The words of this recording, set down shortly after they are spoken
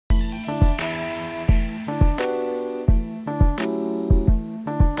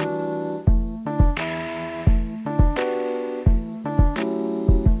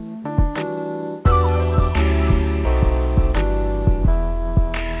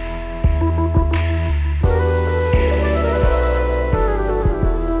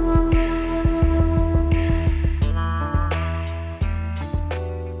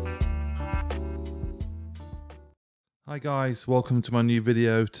guys, welcome to my new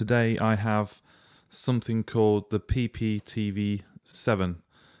video. Today I have something called the PPTV 7.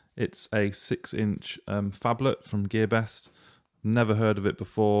 It's a 6-inch phablet from GearBest. Never heard of it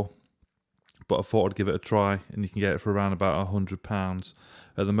before, but I thought I'd give it a try, and you can get it for around about £100.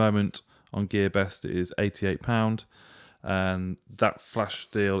 At the moment on GearBest it is £88, and that flash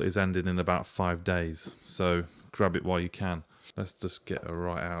deal is ending in about 5 days, so grab it while you can. Let's just get it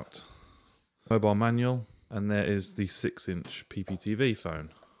right out. Mobile manual. And there is the 6-inch PPTV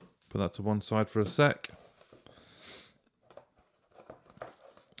phone. Put that to one side for a sec.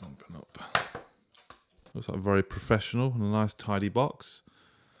 Open up. Looks like very professional and a nice tidy box.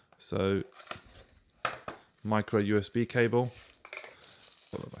 So, micro USB cable.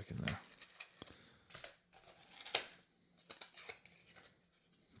 Put that back in there.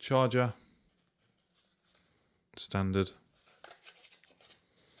 Charger. Standard.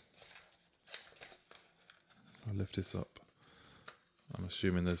 I'll lift this up. I'm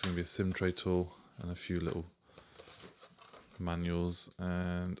assuming there's going to be a SIM tray tool and a few little manuals,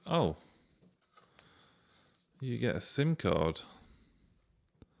 and oh, you get a SIM card.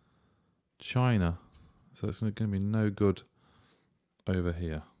 China, so it's going to be no good over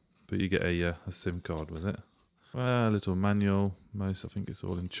here, but you get a SIM card with it. A little manual. I think it's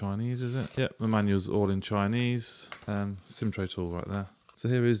all in Chinese, is it? Yep, the manual's all in Chinese, and SIM tray tool right there. So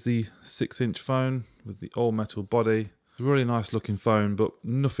here is the 6-inch phone with the all metal body. It's a really nice looking phone, but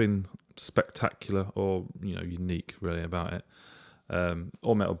nothing spectacular or unique really about it.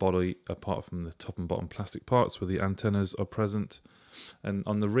 All metal body apart from the top and bottom plastic parts where the antennas are present. And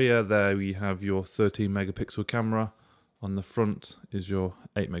on the rear there we have your 13 megapixel camera. On the front is your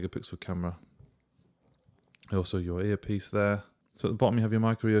 8 megapixel camera. Also your earpiece there. So at the bottom you have your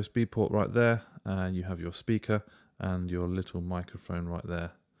micro USB port right there, and you have your speaker and your little microphone right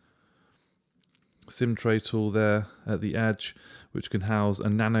there. SIM tray tool there at the edge, which can house a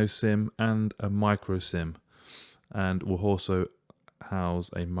nano SIM and a micro SIM, and will also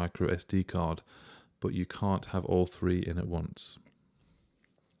house a micro SD card, but you can't have all three in at once.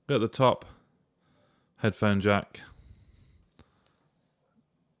 At the top, headphone jack,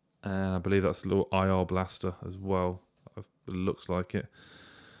 and I believe that's a little IR blaster as well. It looks like it.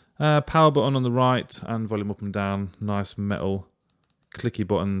 Power button on the right and volume up and down. Nice metal clicky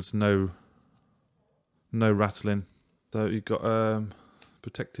buttons, no rattling. So you've got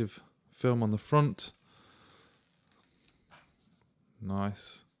protective film on the front.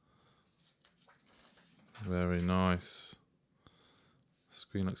 Nice. Very nice.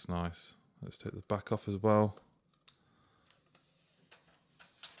 Screen looks nice. Let's take the back off as well.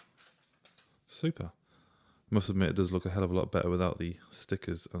 Super. Must admit it does look a hell of a lot better without the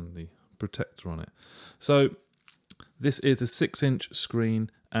stickers and the protector on it. So this is a 6-inch screen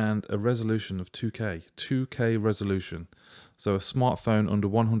and a resolution of 2K. 2K resolution. So a smartphone under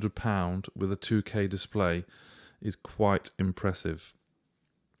 £100 with a 2K display is quite impressive.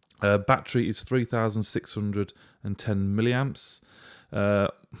 Battery is 3,610 milliamps,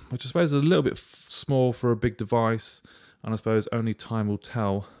 which I suppose is a little bit small for a big device, and I suppose only time will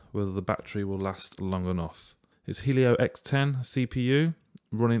tell whether the battery will last long enough. It's Helio X10 CPU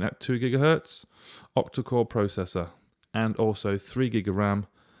running at 2 GHz, Octa core processor, and also 3 GB RAM,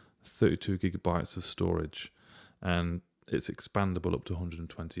 32 GB of storage, and it's expandable up to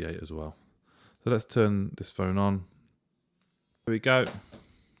 128 as well. So let's turn this phone on. Here we go.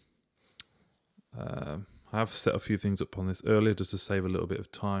 I have set a few things up on this earlier just to save a little bit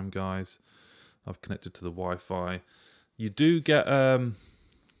of time, guys. I've connected to the Wi-Fi. You do get a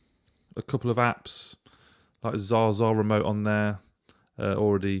couple of apps like Zaza remote on there,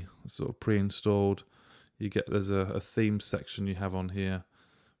 already sort of pre-installed. There's a theme section you have on here,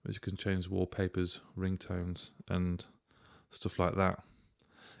 which you can change wallpapers, ringtones, and stuff like that.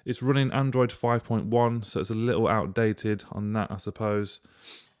 It's running Android 5.1, so it's a little outdated on that, I suppose.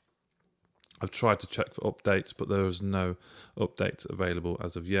 I've tried to check for updates, but there is no updates available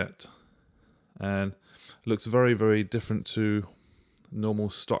as of yet. And it looks very, very different to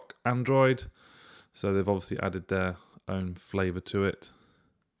normal stock Android. So they've obviously added their own flavor to it.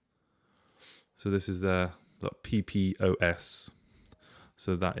 So this is their PPOS.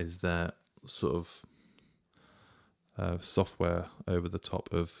 So that is their sort of software over the top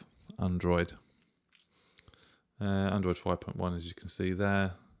of Android. Android 5.1, as you can see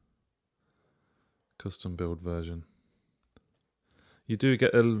there. Custom build version. You do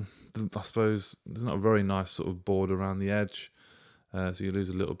get I suppose there's not a very nice sort of board around the edge. So you lose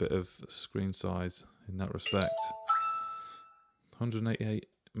a little bit of screen size in that respect. 188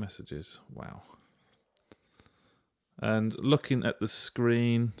 messages, wow. And looking at the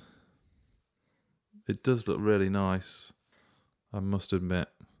screen, It does look really nice, I must admit.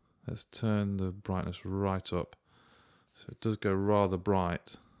 Let's turn the brightness right up. So it does go rather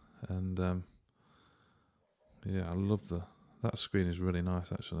bright, and yeah, I love that screen is really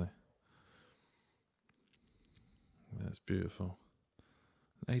nice actually. That's beautiful.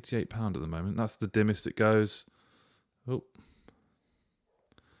 £88 at the moment. That's the dimmest it goes. Oh,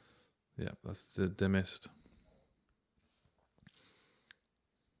 yeah, that's the dimmest.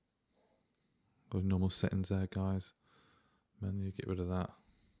 Got normal settings there, guys. Menu, get rid of that.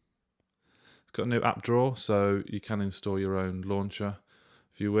 It's got a new app drawer, so you can install your own launcher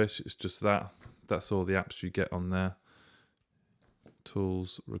if you wish. It's just that. That's all the apps you get on there.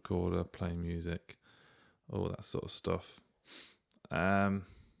 Tools, recorder, play music, all that sort of stuff.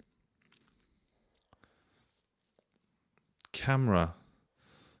 Camera.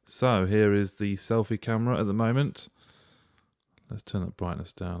 So here is the selfie camera at the moment. Let's turn that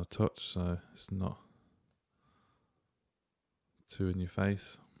brightness down a touch so it's not too in your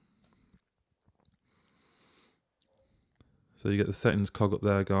face. So you get the settings cog up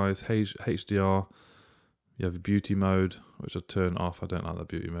there, guys. HDR. You have a beauty mode, which I'll turn off. I don't like that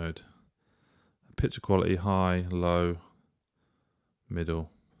beauty mode. Picture quality, high, low, middle,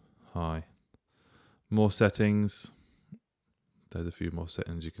 high. More settings. There's a few more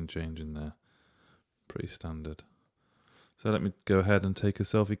settings you can change in there. Pretty standard. So let me go ahead and take a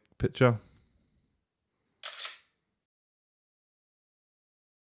selfie picture.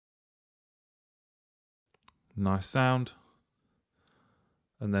 Nice sound.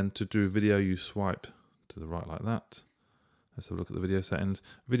 And then to do video, you swipe to the right like that. Let's have a look at the video settings.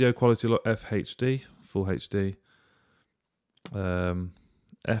 Video quality, look, FHD, full HD.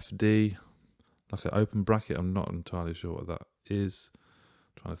 FD, like an open bracket. I'm not entirely sure what that is.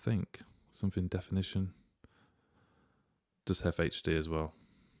 I'm trying to think. Something definition. Just FHD as well.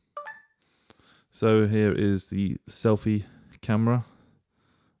 So here is the selfie camera.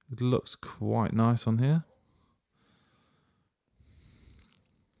 It looks quite nice on here.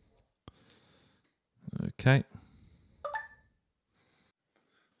 Okay.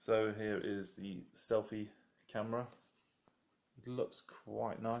 So here is the selfie camera. It looks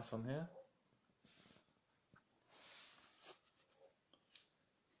quite nice on here.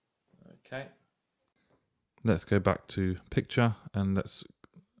 Okay. Let's go back to picture and let's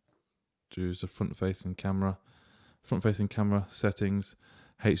do the front facing camera. Front facing camera settings,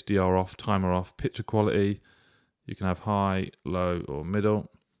 HDR off, timer off, picture quality. You can have high, low or middle.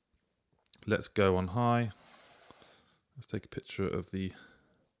 Let's go on high. Let's take a picture of the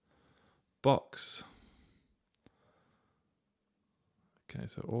box. Okay,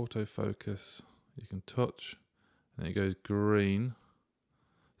 so autofocus, you can touch, and it goes green.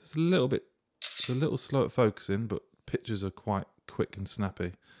 It's a little slow at focusing, but pictures are quite quick and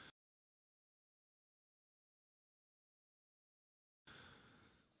snappy.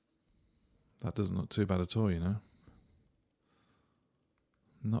 That doesn't look too bad at all, you know.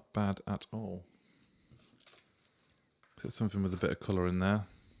 Not bad at all. Got something with a bit of colour in there.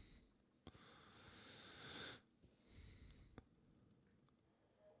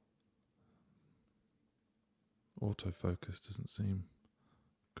 Autofocus doesn't seem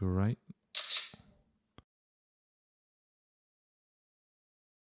great.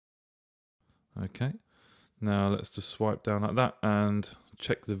 Okay, now let's just swipe down like that and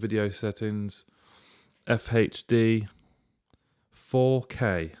check the video settings. FHD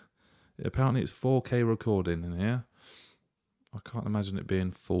 4K. Apparently it's 4K recording in here. I can't imagine it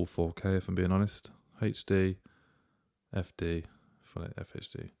being full 4K if I'm being honest. HD, FD,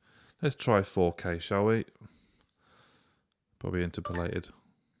 FHD. Let's try 4K, shall we? Probably interpolated.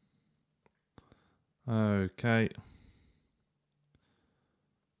 Okay.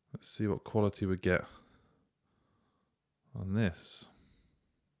 Let's see what quality we get on this.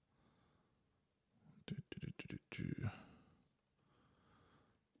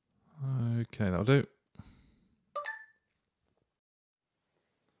 Okay, that'll do.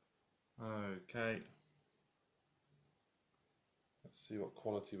 Okay. Let's see what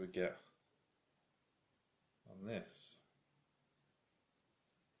quality we get on this.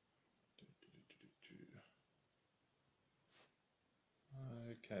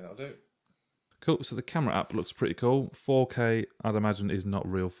 Okay, that'll do. Cool, so the camera app looks pretty cool. 4K, I'd imagine, is not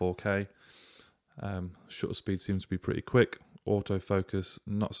real 4K. Shutter speed seems to be pretty quick. Autofocus,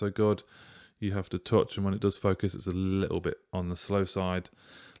 not so good. You have to touch, and when it does focus, it's a little bit on the slow side.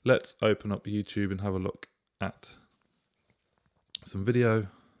 Let's open up YouTube and have a look at some video.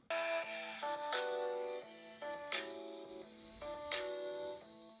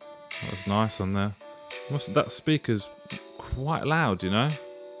 That was nice on there. That speaker's quite loud, you know.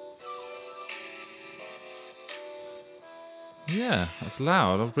 Yeah, that's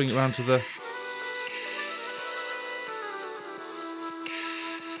loud. I'll bring it round to the...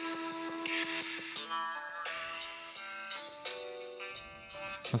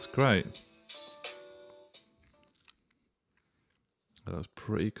 That's great. That's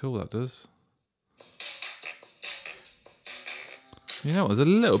pretty cool, that does. You know what, there's a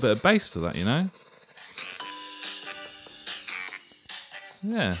little bit of bass to that, you know?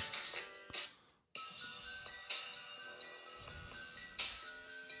 Yeah.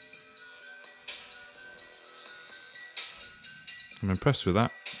 I'm impressed with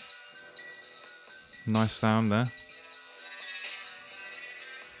that. Nice sound there.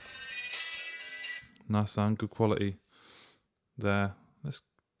 Nice sound, good quality there. Let's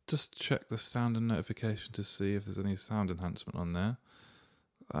just check the sound and notification to see if there's any sound enhancement on there.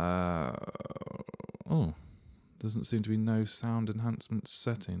 Oh, doesn't seem to be no sound enhancement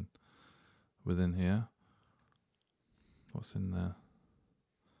setting within here. What's in there?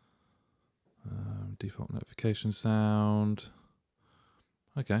 Default notification sound.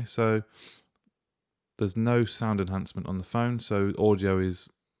 Okay, so there's no sound enhancement on the phone, so audio is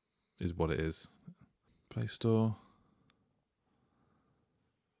what it is. Play Store.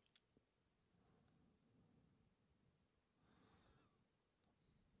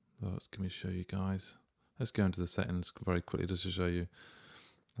 Let me show you guys. Let's go into the settings very quickly just to show you.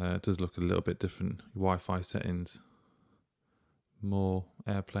 It does look a little bit different. Wi-Fi settings. More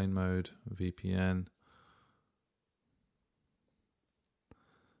airplane mode, VPN.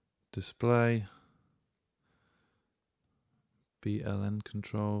 Display. BLN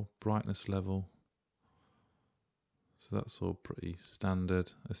control, brightness level. So that's all pretty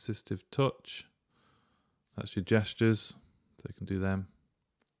standard. Assistive touch. That's your gestures, so you can do them.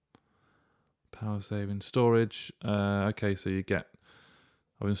 Power saving, storage. Okay, so you get,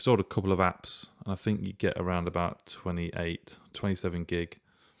 I've installed a couple of apps, and I think you get around about 27 gig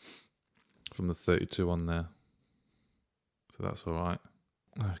from the 32 on there. So that's all right.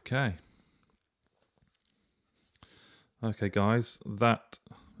 Okay. Okay, guys, that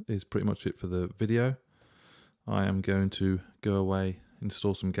is pretty much it for the video. I am going to go away,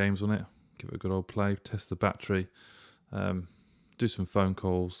 install some games on it, give it a good old play, test the battery, do some phone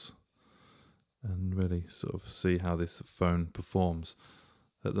calls, and really sort of see how this phone performs.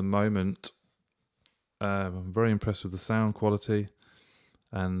 At the moment, I'm very impressed with the sound quality,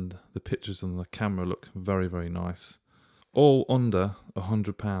 and the pictures on the camera look very, very nice. All under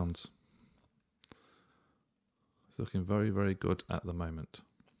 £100. It's looking very, very good at the moment.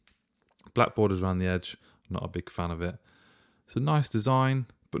 Black borders around the edge, not a big fan of it. It's a nice design,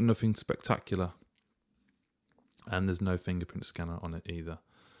 but nothing spectacular. And there's no fingerprint scanner on it either.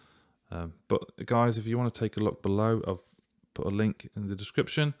 But guys, if you want to take a look below, I've put a link in the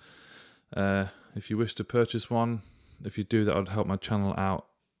description. If you wish to purchase one, if you do that, would help my channel out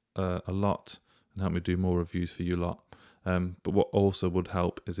a lot and help me do more reviews for you lot. But what also would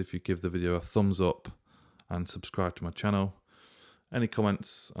help is if you give the video a thumbs up and subscribe to my channel. Any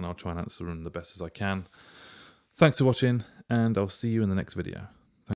comments, and I'll try and answer them the best as I can. Thanks for watching, and I'll see you in the next video.